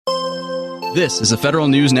This is a Federal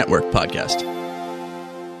News Network podcast.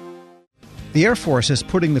 The Air Force is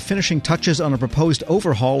putting the finishing touches on a proposed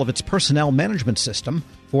overhaul of its personnel management system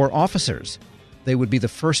for officers. They would be the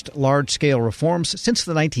first large-scale reforms since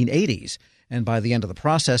the 1980s. And by the end of the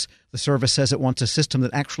process, the service says it wants a system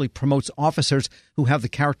that actually promotes officers who have the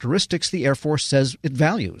characteristics the Air Force says it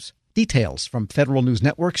values. Details from Federal News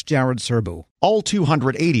Network's Jared Serbu. All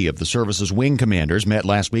 280 of the service's wing commanders met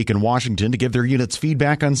last week in Washington to give their units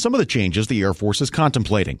feedback on some of the changes the Air Force is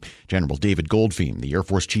contemplating. General David Goldfein, the Air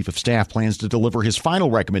Force Chief of Staff, plans to deliver his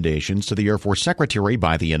final recommendations to the Air Force Secretary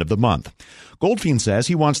by the end of the month. Goldfein says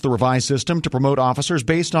he wants the revised system to promote officers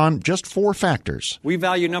based on just 4 factors. We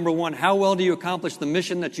value, number 1, how well do you accomplish the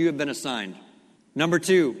mission that you have been assigned? Number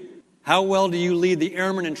 2, how well do you lead the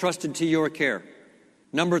airmen entrusted to your care?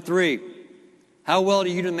 Number 3, how well do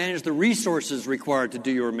you manage the resources required to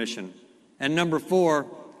do your mission? And number 4,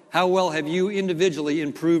 how well have you individually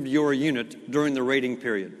improved your unit during the rating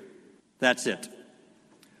period? That's it.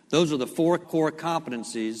 Those are the 4 core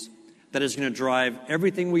competencies that is going to drive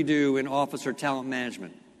everything we do in officer talent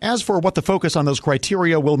management. As for what the focus on those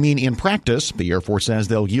criteria will mean in practice, the Air Force says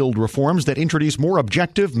they'll yield reforms that introduce more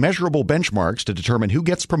objective, measurable benchmarks to determine who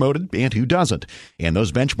gets promoted and who doesn't. And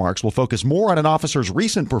those benchmarks will focus more on an officer's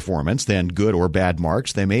recent performance than good or bad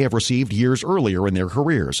marks they may have received years earlier in their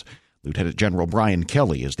careers. Lieutenant General Brian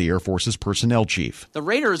Kelly is the Air Force's personnel chief. The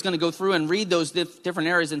rater is going to go through and read those different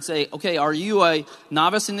areas and say, okay, are you a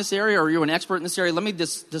novice in this area or are you an expert in this area? Let me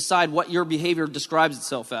decide what your behavior describes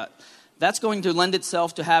itself at. That's going to lend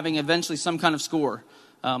itself to having eventually some kind of score.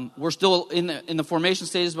 We're still in the formation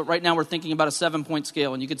stages, but right now we're thinking about a 7-point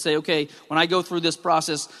scale. And you could say, okay, when I go through this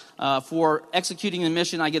process for executing the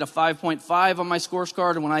mission, I get a 5.5 on my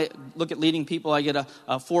scorecard. And when I look at leading people, I get a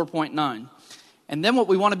 4.9. And then what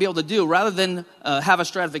we want to be able to do, rather than have a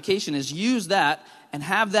stratification, is use that and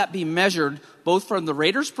have that be measured both from the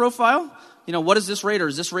rater's profile. You know, what is this rater?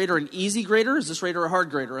 Is this rater an easy grader? Is this rater a hard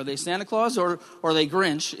grader? Are they Santa Claus or are they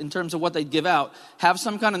Grinch in terms of what they give out? Have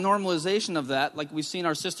some kind of normalization of that, like we've seen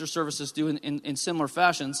our sister services do in similar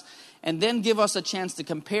fashions, and then give us a chance to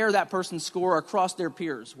compare that person's score across their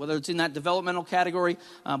peers, whether it's in that developmental category,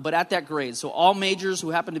 but at that grade. So all majors who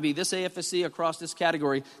happen to be this AFSC across this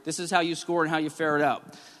category, this is how you score and how you fare it out.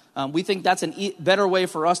 We think that's a better way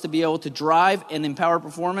for us to be able to drive and empower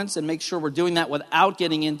performance and make sure we're doing that without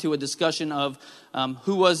getting into a discussion of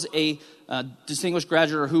who was a distinguished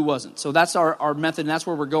graduate or who wasn't. So that's our method, and that's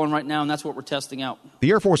where we're going right now, and that's what we're testing out.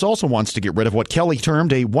 The Air Force also wants to get rid of what Kelly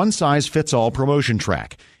termed a one-size-fits-all promotion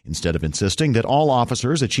track. Instead of insisting that all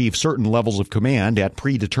officers achieve certain levels of command at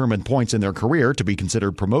predetermined points in their career to be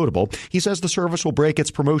considered promotable, he says the service will break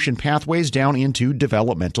its promotion pathways down into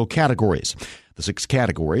developmental categories. The 6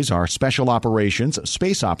 categories are special operations,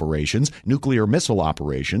 space operations, nuclear missile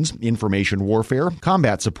operations, information warfare,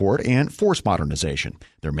 combat support, and force modernization.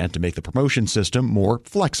 They're meant to make the promotion system more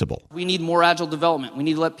flexible. We need more agile development. We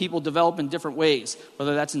need to let people develop in different ways,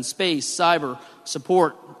 whether that's in space, cyber,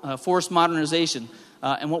 support, force modernization.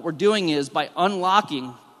 And what we're doing is by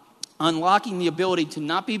unlocking the ability to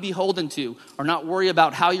not be beholden to or not worry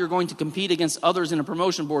about how you're going to compete against others in a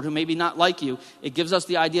promotion board who maybe not like you. It gives us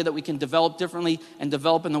the idea that we can develop differently and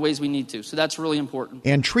develop in the ways we need to. So that's really important.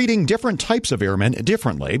 And treating different types of airmen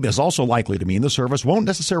differently is also likely to mean the service won't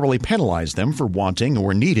necessarily penalize them for wanting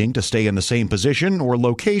or needing to stay in the same position or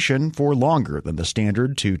location for longer than the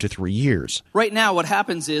standard 2 to 3 years. Right now, what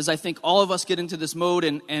happens is I think all of us get into this mode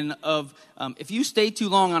and of if you stay too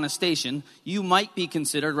long on a station, you might be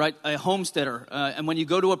considered, right, a homesteader. And when you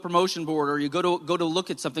go to a promotion board or you go to look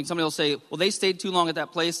at something, somebody will say, well, they stayed too long at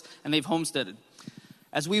that place and they've homesteaded.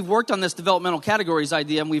 As we've worked on this developmental categories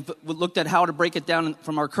idea, and we've looked at how to break it down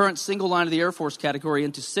from our current single line of the Air Force category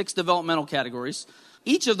into 6 developmental categories,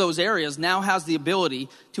 each of those areas now has the ability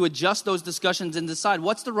to adjust those discussions and decide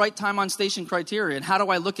what's the right time on station criteria and how do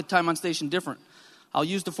I look at time on station different. I'll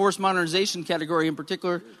use the force modernization category in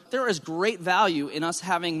particular. There is great value in us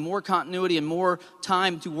having more continuity and more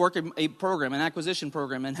time to work a program, an acquisition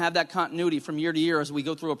program, and have that continuity from year to year as we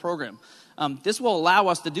go through a program. This will allow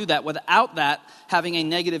us to do that without that having a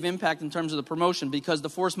negative impact in terms of the promotion, because the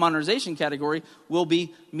force modernization category will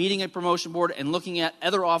be meeting a promotion board and looking at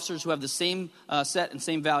other officers who have the same set and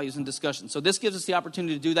same values and discussion. So this gives us the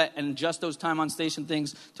opportunity to do that and adjust those time on station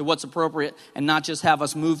things to what's appropriate and not just have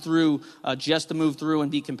us move through just to move through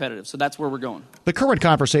and be competitive. So that's where we're going. The current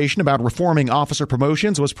conversation about reforming officer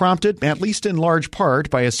promotions was prompted, at least in large part,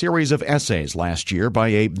 by a series of essays last year by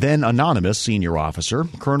a then anonymous senior officer,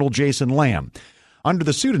 Colonel Jason Lamb. Under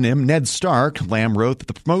the pseudonym Ned Stark, Lamb wrote that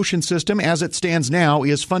the promotion system as it stands now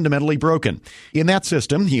is fundamentally broken. In that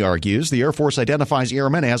system, he argues, the Air Force identifies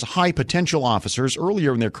airmen as high-potential officers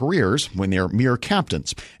earlier in their careers when they're mere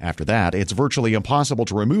captains. After that, it's virtually impossible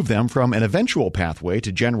to remove them from an eventual pathway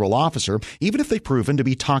to general officer, even if they've proven to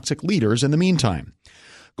be toxic leaders in the meantime.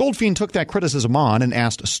 Goldfein took that criticism on and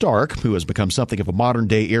asked Stark, who has become something of a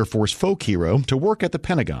modern-day Air Force folk hero, to work at the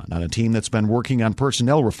Pentagon on a team that's been working on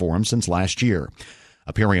personnel reform since last year.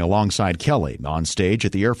 Appearing alongside Kelly on stage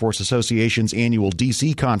at the Air Force Association's annual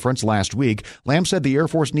D.C. conference last week, Lamb said the Air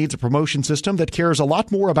Force needs a promotion system that cares a lot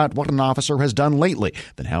more about what an officer has done lately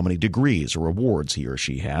than how many degrees or awards he or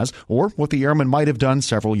she has, or what the airman might have done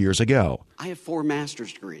several years ago. I have 4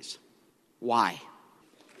 master's degrees. Why?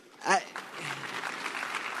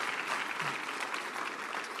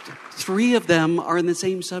 3 of them are in the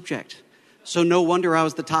same subject. So no wonder I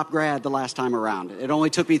was the top grad the last time around. It only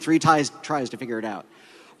took me 3 tries to figure it out.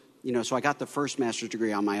 So I got the first master's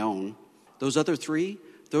degree on my own. Those other 3,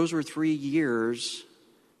 those were 3 years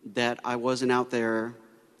that I wasn't out there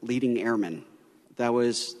leading airmen. That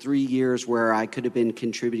was 3 years where I could have been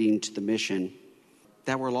contributing to the mission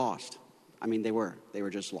that were lost. I mean, they were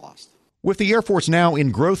just lost. With the Air Force now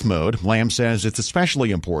in growth mode, Lamb says it's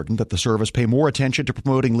especially important that the service pay more attention to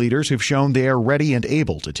promoting leaders who've shown they are ready and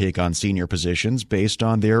able to take on senior positions based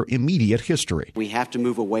on their immediate history. We have to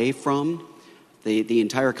move away from the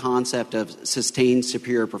entire concept of sustained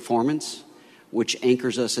superior performance, which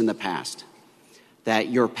anchors us in the past. That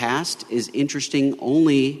your past is interesting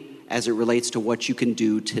only as it relates to what you can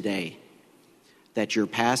do today. That your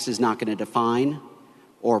past is not going to define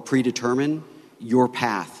or predetermine your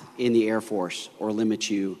path in the Air Force or limit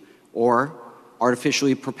you or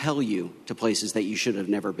artificially propel you to places that you should have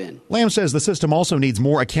never been. Lamb says the system also needs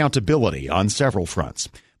more accountability on several fronts.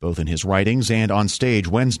 Both in his writings and on stage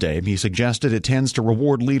Wednesday, he suggested it tends to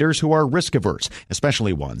reward leaders who are risk-averse,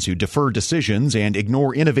 especially ones who defer decisions and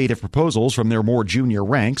ignore innovative proposals from their more junior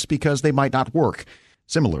ranks because they might not work.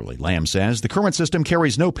 Similarly, Lamb says the current system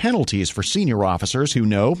carries no penalties for senior officers who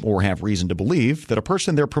know or have reason to believe that a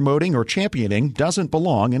person they're promoting or championing doesn't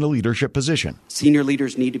belong in a leadership position. Senior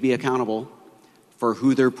leaders need to be accountable for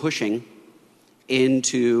who they're pushing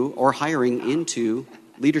into or hiring into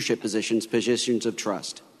leadership positions of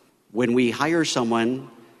trust. When we hire someone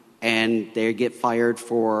and they get fired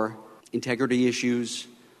for integrity issues,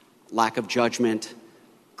 lack of judgment,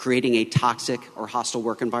 creating a toxic or hostile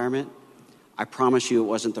work environment, I promise you it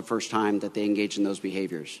wasn't the first time that they engaged in those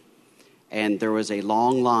behaviors. And there was a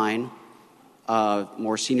long line of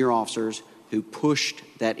more senior officers who pushed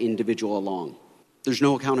that individual along. There's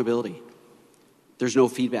no accountability. There's no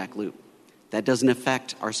feedback loop. That doesn't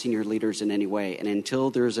affect our senior leaders in any way. And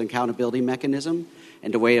until there's an accountability mechanism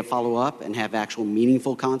and a way to follow up and have actual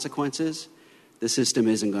meaningful consequences, the system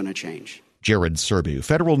isn't going to change. Jared Serbu,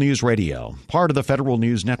 Federal News Radio, part of the Federal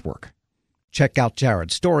News Network. Check out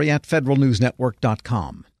Jared's story at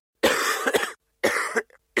federalnewsnetwork.com.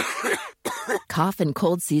 Cough and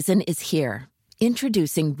cold season is here.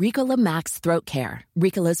 Introducing Ricola Max Throat Care,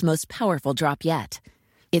 Ricola's most powerful drop yet.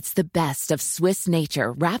 It's the best of Swiss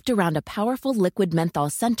nature wrapped around a powerful liquid menthol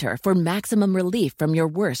center for maximum relief from your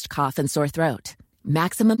worst cough and sore throat.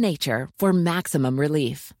 Maximum nature for maximum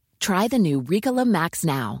relief. Try the new Ricola Max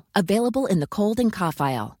now, available in the cold and cough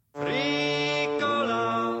aisle.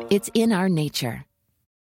 It's in our nature.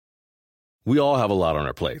 We all have a lot on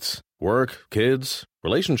our plates. Work, kids,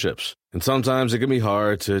 relationships. And sometimes it can be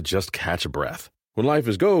hard to just catch a breath. When life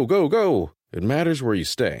is go, go, go, it matters where you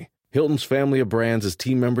stay. Hilton's family of brands is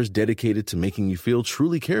team members dedicated to making you feel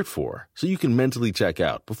truly cared for, so you can mentally check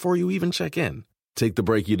out before you even check in. Take the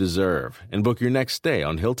break you deserve and book your next stay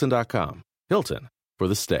on Hilton.com. Hilton, for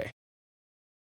the stay.